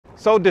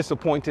So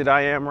disappointed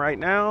I am right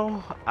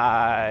now.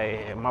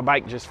 My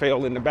bike just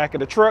fell in the back of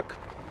the truck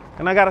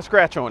and I got a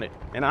scratch on it.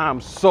 And I'm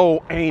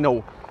so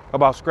anal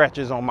about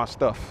scratches on my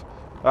stuff.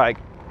 Like,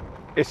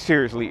 it's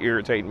seriously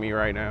irritating me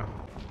right now.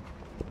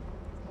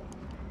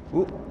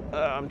 Ooh,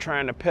 I'm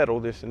trying to pedal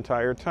this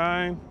entire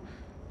time.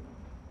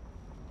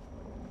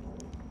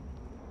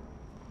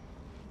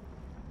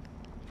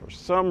 For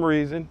some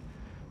reason,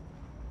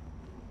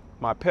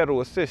 my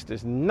pedal assist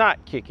is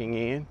not kicking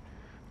in.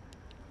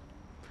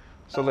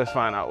 So let's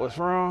find out what's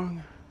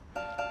wrong.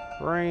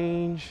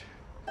 Range,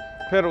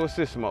 pedal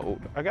assist mode.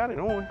 I got it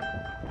on.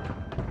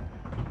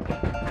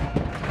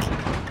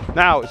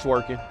 Now it's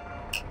working.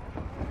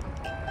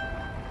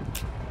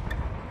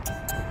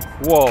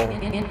 Whoa.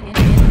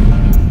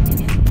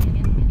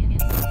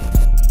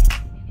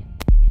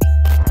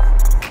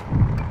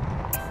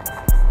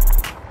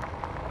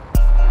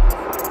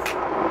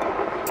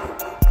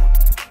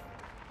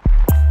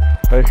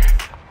 Hey.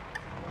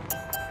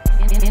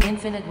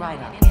 Infinit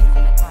Ryda.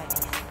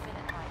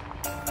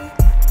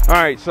 All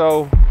right,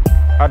 so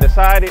I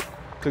decided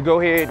to go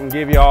ahead and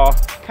give y'all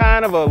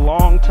kind of a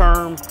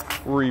long-term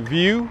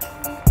review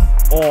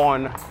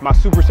on my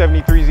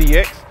Super73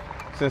 ZX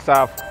since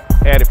I've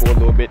had it for a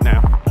little bit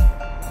now.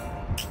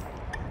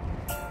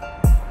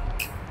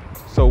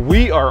 So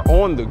we are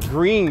on the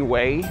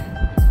Greenway.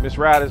 Miss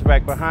Ryda's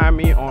back behind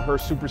me on her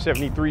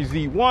Super73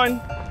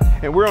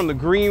 Z1, and we're on the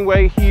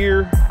Greenway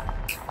here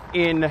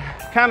in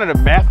kind of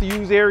the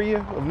Matthews area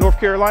of North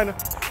Carolina.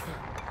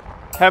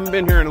 Haven't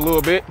been here in a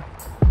little bit.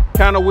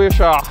 Kind of wish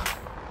I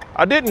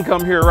didn't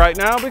come here right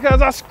now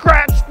because I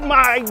scratched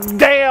my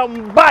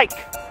damn bike.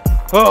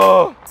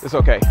 Oh, it's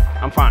okay.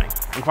 I'm fine.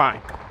 I'm fine.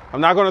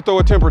 I'm not gonna throw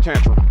a temper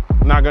tantrum.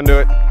 I'm not gonna do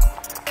it.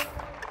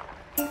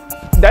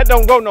 That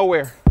don't go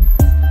nowhere.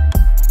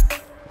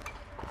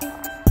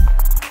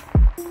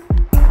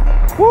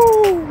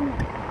 Woo!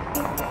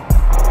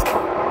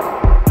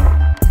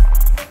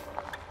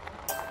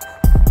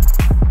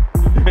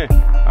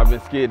 I've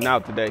been skidding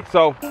out today.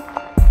 So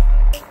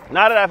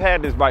now that I've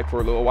had this bike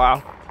for a little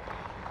while,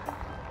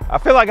 I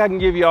feel like I can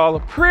give y'all a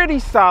pretty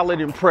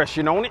solid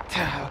impression on it.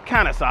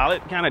 Kind of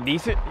solid, kind of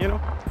decent, you know.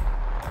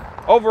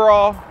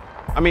 Overall,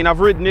 I mean, I've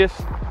ridden this.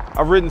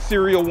 I've ridden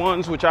Serial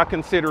Ones, which I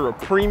consider a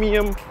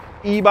premium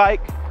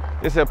e-bike.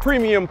 It's a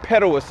premium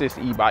pedal assist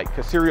e-bike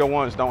because Serial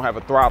Ones don't have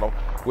a throttle,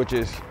 which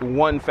is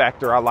one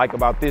factor I like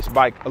about this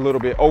bike a little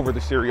bit over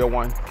the Serial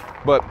One.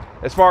 But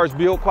as far as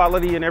build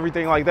quality and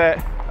everything like that,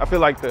 I feel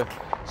like the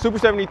Super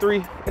 73,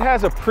 it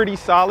has a pretty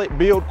solid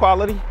build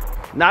quality.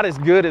 Not as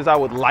good as I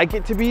would like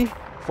it to be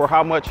for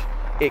how much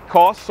it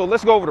costs. So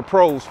let's go over the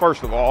pros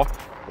first of all.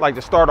 I like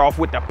to start off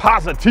with the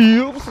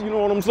positives, you know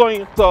what I'm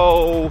saying?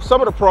 So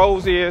some of the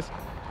pros is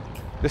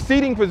the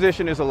seating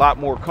position is a lot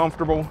more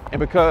comfortable, and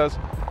because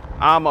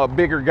I'm a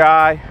bigger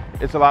guy,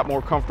 it's a lot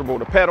more comfortable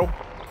to pedal.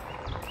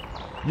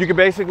 You can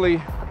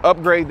basically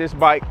upgrade this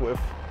bike with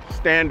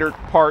standard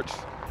parts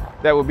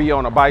that would be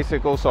on a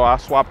bicycle. So I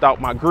swapped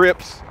out my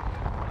grips.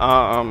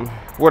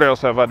 What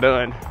else have I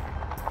done?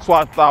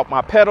 Swapped out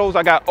my pedals.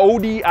 I got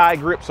ODI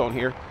grips on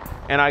here,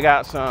 and I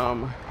got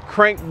some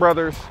Crank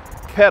Brothers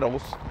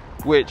pedals,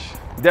 which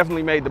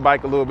definitely made the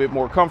bike a little bit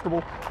more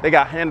comfortable. They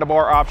got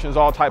handlebar options,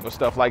 all type of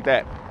stuff like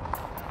that.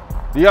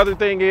 The other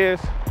thing is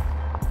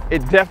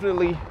it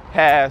definitely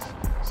has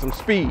some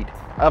speed.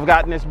 I've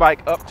gotten this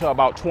bike up to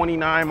about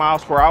 29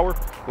 miles per hour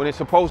when it's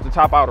supposed to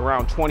top out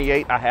around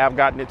 28. I have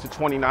gotten it to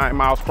 29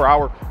 miles per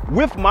hour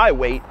with my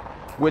weight,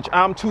 which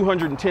I'm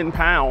 210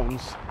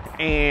 pounds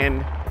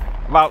and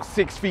about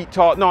 6 feet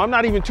tall. No, I'm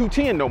not even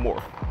 210 no more.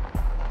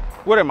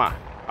 What am I?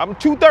 I'm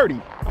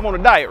 230. I'm on a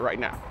diet right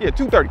now. Yeah,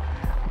 230.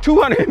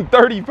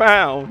 230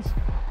 pounds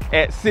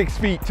at 6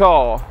 feet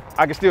tall.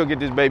 I can still get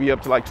this baby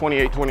up to like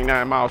 28,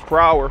 29 miles per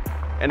hour.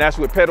 And that's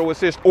with pedal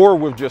assist or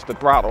with just the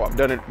throttle. I've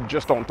done it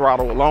just on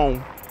throttle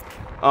alone.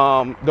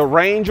 The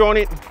range on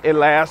it, it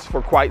lasts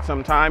for quite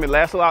some time. It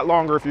lasts a lot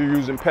longer if you're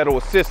using pedal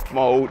assist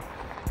mode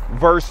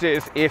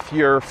versus if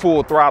you're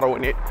full throttle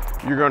in it.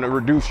 You're gonna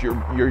reduce your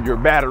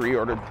battery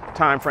or the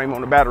time frame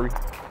on the battery.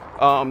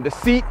 The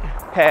seat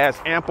has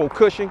ample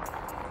cushion.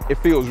 It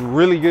feels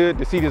really good.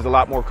 The seat is a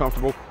lot more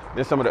comfortable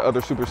than some of the other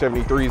Super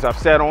 73s I've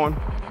sat on.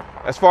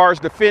 As far as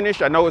the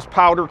finish, I know it's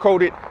powder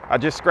coated. I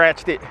just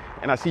scratched it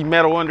and I see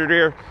metal under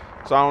there.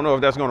 So I don't know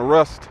if that's gonna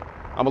rust.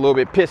 I'm a little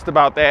bit pissed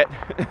about that.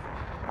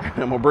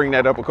 I'm gonna bring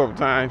that up a couple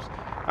times.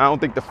 I don't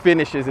think the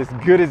finish is as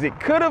good as it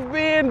could have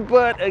been,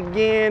 but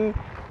again,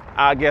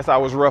 I guess I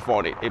was rough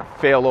on it. It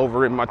fell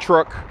over in my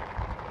truck.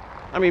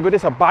 I mean, but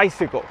it's a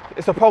bicycle.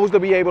 It's supposed to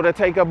be able to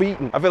take a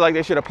beating. I feel like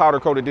they should have powder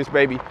coated this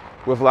baby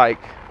with like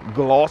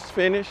gloss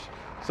finish,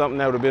 something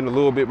that would have been a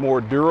little bit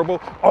more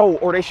durable. Oh,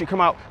 or they should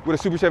come out with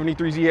a Super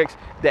 73 ZX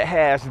that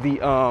has the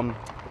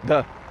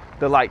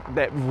like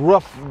that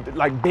rough,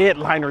 like bed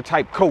liner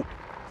type coat,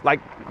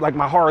 like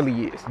my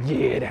Harley is.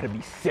 Yeah, that'd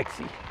be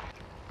sexy.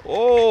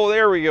 Oh,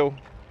 there we go.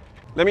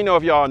 Let me know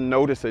if y'all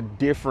notice a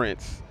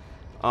difference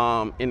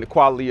in the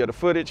quality of the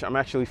footage. I'm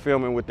actually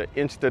filming with the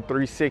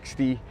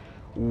Insta360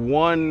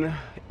 One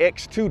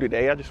X2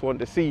 today. I just wanted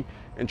to see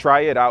and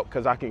try it out,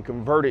 because I can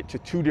convert it to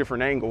 2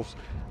 different angles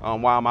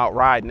while I'm out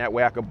riding. That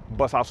way I could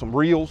bust out some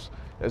reels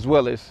as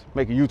well as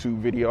make a YouTube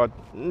video. I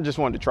just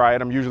wanted to try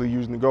it. I'm usually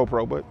using the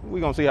GoPro, but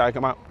we're gonna see how it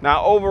come out.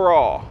 Now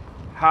overall,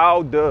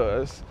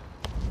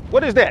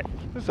 what is that?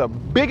 It's a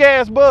big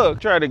ass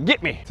bug trying to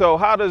get me. So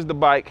how does the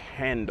bike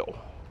handle?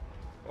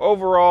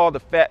 Overall,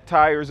 the fat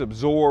tires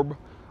absorb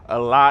a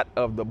lot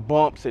of the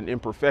bumps and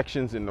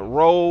imperfections in the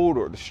road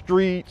or the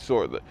streets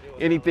or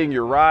anything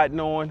you're riding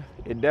on.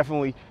 It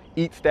definitely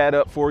eats that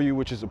up for you,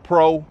 which is a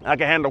pro. I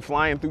can handle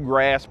flying through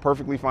grass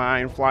perfectly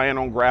fine, flying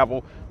on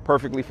gravel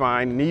perfectly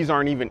fine. And these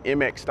aren't even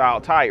MX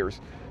style tires,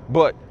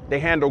 but they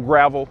handle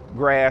gravel,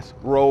 grass,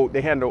 road.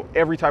 They handle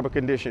every type of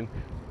condition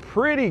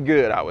pretty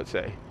good, I would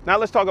say. Now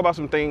let's talk about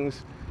some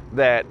things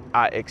that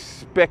I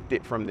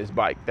expected from this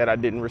bike that I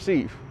didn't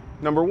receive.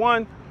 Number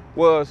one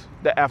was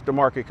the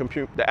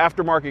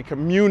aftermarket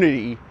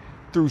community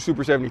through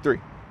Super73.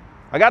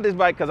 I got this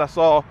bike because I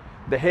saw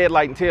the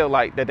headlight and tail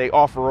light that they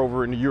offer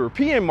over in the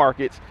European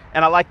markets,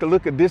 and I like the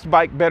look of this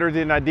bike better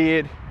than I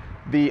did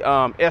the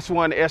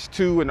S1,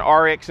 S2, and the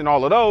RX and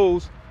all of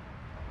those.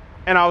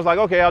 And I was like,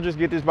 okay, I'll just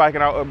get this bike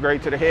and I'll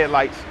upgrade to the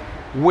headlights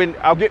when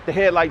I'll get the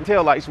headlight and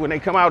tail lights when they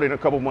come out in a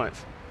couple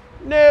months.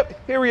 Nope,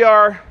 here we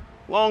are,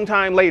 long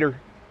time later.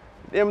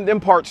 Them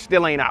parts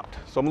still ain't out.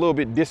 So I'm a little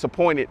bit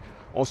disappointed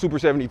on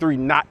Super73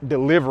 not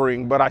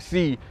delivering, but I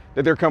see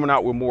that they're coming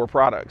out with more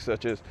products,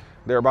 such as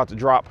they're about to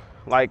drop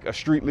like a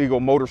street legal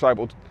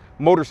motorcycle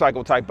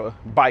type of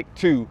bike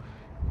too.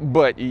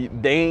 But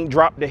they ain't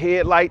dropped the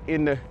headlight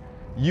in the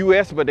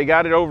US, but they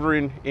got it over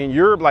in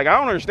Europe. Like, I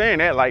don't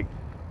understand that. Like,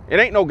 it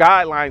ain't no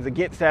guidelines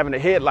against having a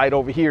headlight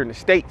over here in the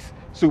States,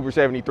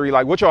 Super73.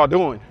 Like, what y'all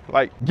doing?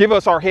 Like, give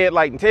us our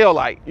headlight and tail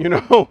light, you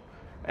know?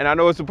 And I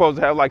know it's supposed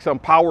to have like some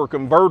power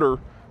converter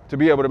to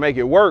be able to make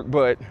it work,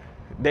 but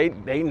they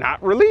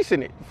not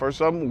releasing it for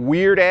some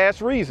weird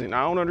ass reason.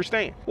 I don't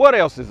understand. What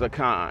else is a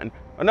con?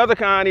 Another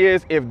con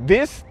is if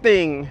this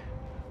thing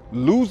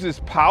loses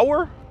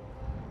power,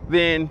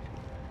 then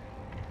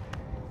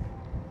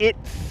it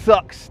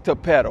sucks to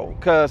pedal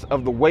because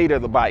of the weight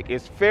of the bike.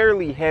 It's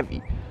fairly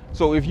heavy.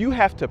 So if you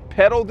have to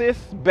pedal this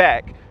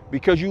back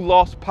because you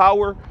lost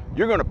power,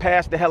 you're gonna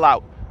pass the hell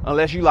out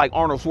unless you like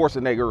Arnold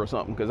Schwarzenegger or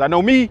something. Because I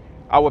know me,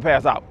 I would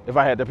pass out if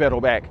I had to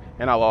pedal back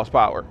and I lost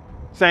power.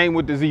 Same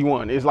with the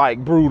Z1, it's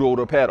like brutal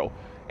to pedal.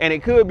 And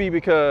it could be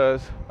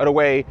because of the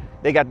way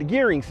they got the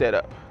gearing set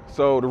up.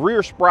 So the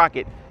rear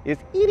sprocket is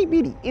itty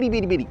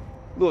bitty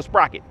little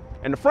sprocket.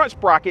 And the front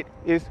sprocket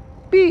is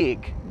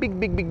big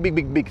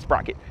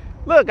sprocket.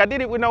 Look, I did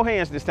it with no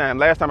hands this time.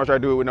 Last time I tried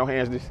to do it with no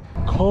hands,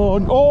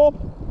 oh,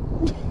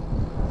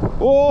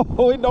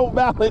 it don't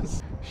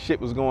balance.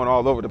 Shit was going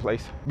all over the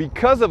place.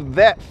 Because of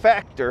that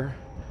factor,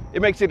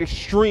 it makes it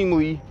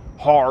extremely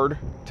hard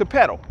to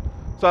pedal.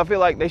 So I feel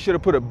like they should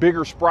have put a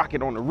bigger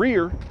sprocket on the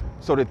rear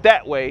so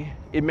that way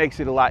it makes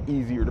it a lot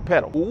easier to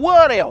pedal.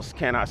 What else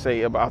can I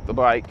say about the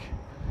bike?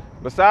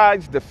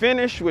 Besides the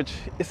finish, which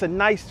it's a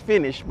nice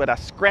finish, but I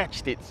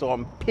scratched it, so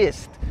I'm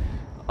pissed.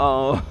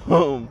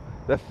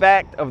 The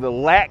fact of the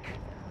lack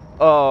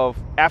of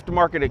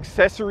aftermarket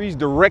accessories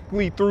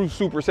directly through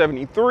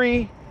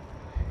Super73,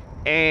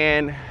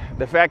 and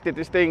the fact that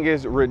this thing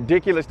is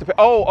ridiculous to pay.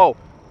 Oh,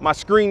 my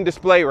screen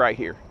display right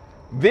here.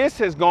 This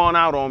has gone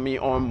out on me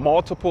on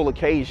multiple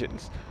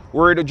occasions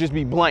where it'll just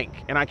be blank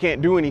and I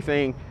can't do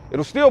anything.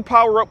 It'll still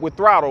power up with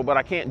throttle, but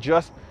I can't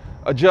just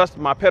adjust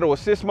my pedal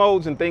assist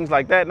modes and things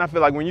like that. And I feel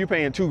like when you're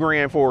paying $2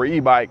 grand for an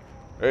e-bike,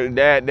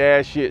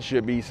 that shit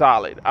should be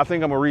solid. I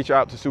think I'm gonna reach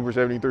out to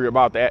Super73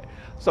 about that,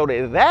 so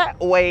that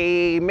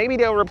way maybe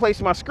they'll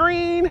replace my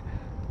screen,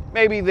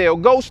 maybe they'll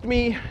ghost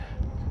me.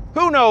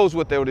 Who knows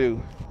what they'll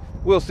do?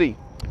 We'll see.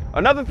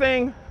 Another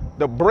thing,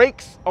 the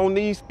brakes on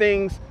these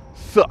things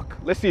suck.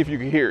 Let's see if you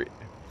can hear it.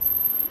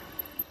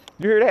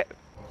 You hear that?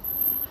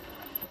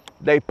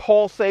 They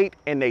pulsate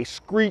and they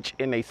screech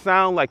and they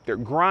sound like they're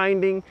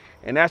grinding,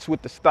 and that's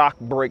with the stock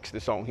brakes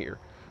that's on here.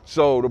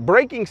 So the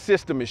braking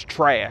system is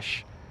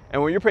trash.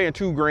 And when you're paying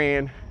 $2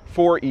 grand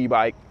for an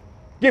e-bike,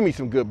 give me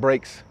some good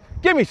brakes.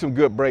 Give me some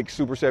good brakes,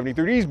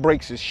 Super73. These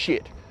brakes is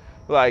shit.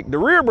 Like the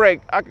rear brake,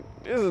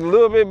 this is a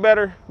little bit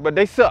better, but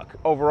they suck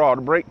overall.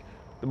 The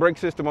brake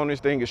system on this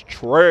thing is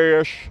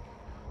trash.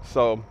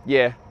 So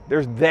yeah,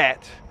 there's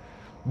that.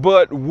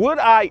 But would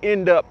I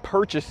end up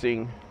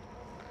purchasing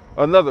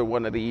another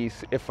one of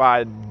these if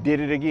I did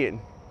it again?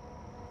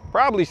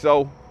 Probably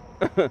so.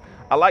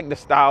 I like the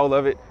style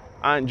of it.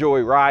 I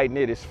enjoy riding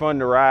it. It's fun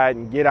to ride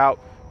and get out,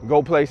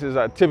 go places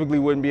I typically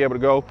wouldn't be able to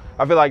go.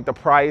 I feel like the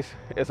price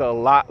is a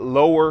lot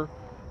lower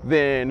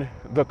than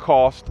the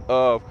cost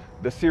of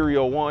the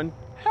Serial 1.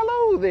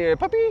 Hello there,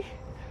 puppy.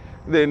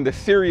 Than the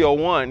Serial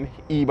 1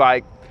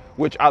 e-bike,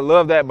 which I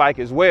love that bike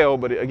as well,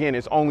 but again,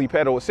 it's only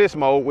pedal assist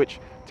mode, which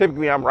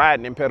typically I'm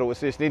riding in pedal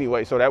assist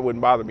anyway, so that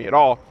wouldn't bother me at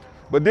all.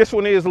 But this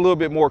one is a little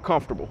bit more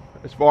comfortable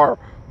as far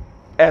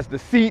as the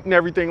seat and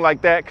everything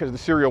like that, because the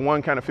Serial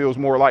 1 kind of feels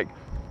more like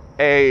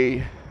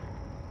a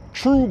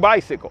true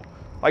bicycle.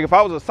 Like if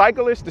I was a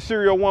cyclist, the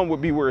Serial 1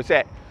 would be where it's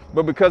at.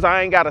 But because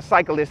I ain't got a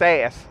cyclist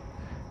ass,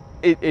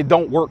 it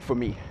don't work for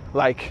me.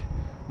 Like,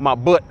 my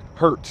butt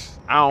hurts.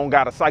 I don't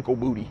got a cycle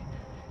booty.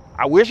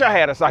 I wish I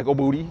had a cycle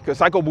booty, because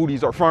cycle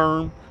booties are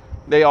firm.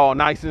 They all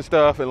nice and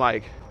stuff, and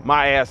like,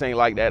 my ass ain't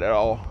like that at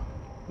all.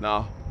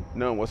 No,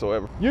 none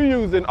whatsoever. You're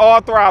using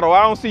all throttle.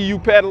 I don't see you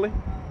pedaling.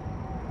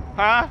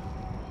 Huh?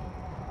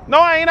 No,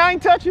 I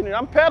ain't touching it.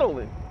 I'm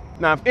pedaling.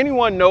 Now, if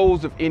anyone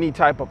knows of any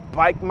type of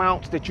bike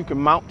mounts that you can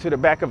mount to the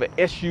back of an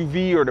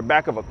SUV or the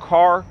back of a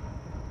car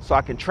so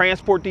I can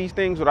transport these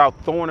things without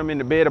throwing them in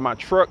the bed of my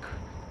truck,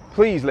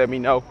 please let me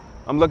know.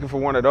 I'm looking for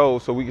one of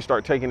those so we can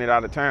start taking it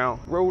out of town.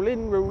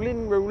 Rollin',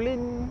 rollin',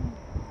 rollin'.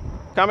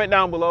 Comment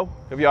down below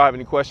if y'all have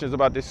any questions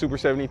about this Super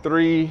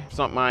 73,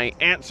 something I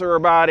ain't answer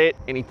about it,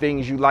 any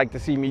things you'd like to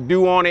see me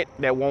do on it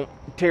that won't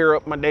tear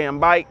up my damn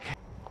bike.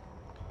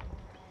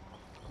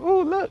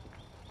 Oh, look,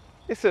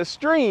 it's a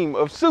stream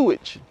of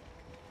sewage.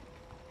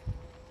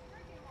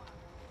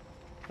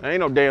 There ain't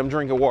no damn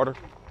drinking water.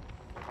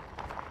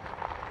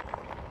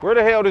 Where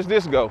the hell does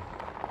this go?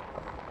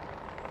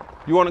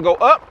 You want to go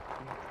up?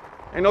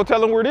 Ain't no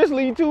telling where this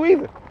leads to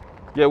either.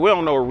 Yeah, we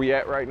don't know where we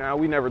at right now.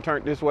 We never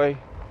turned this way.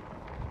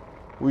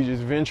 We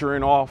just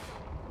venturing off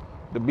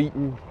the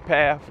beaten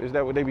path. Is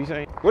that what they be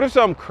saying? What if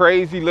some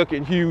crazy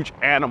looking huge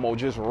animal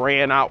just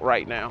ran out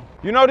right now?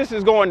 You know this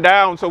is going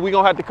down, so we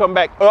gonna have to come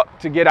back up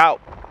to get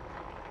out.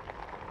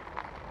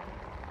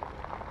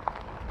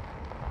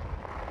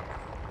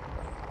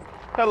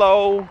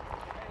 Hello.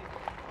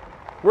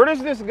 Where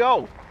does this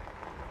go?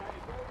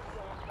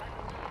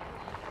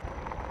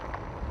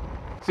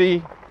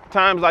 See,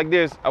 times like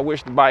this, I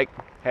wish the bike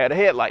had a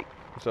headlight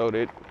so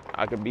that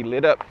I could be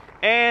lit up.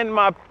 And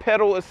my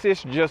pedal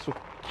assist just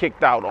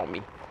kicked out on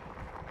me.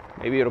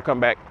 Maybe it'll come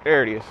back.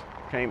 There it is.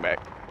 Came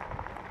back.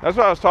 That's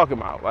what I was talking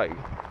about. Like,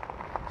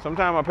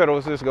 sometimes my pedal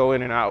assist go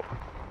in and out.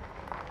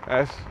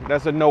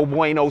 That's a no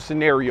bueno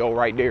scenario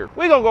right there.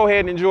 We're gonna go ahead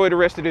and enjoy the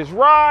rest of this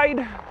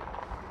ride.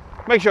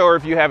 Make sure,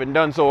 if you haven't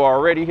done so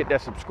already, hit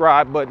that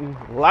subscribe button,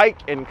 like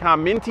and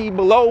commenty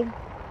below,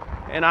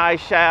 and I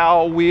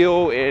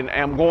will and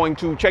am going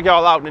to check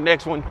y'all out in the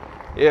next one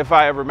if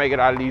I ever make it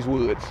out of these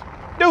woods.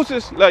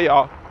 Deuces, love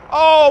y'all.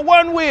 Oh,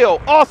 one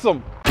wheel,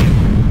 awesome.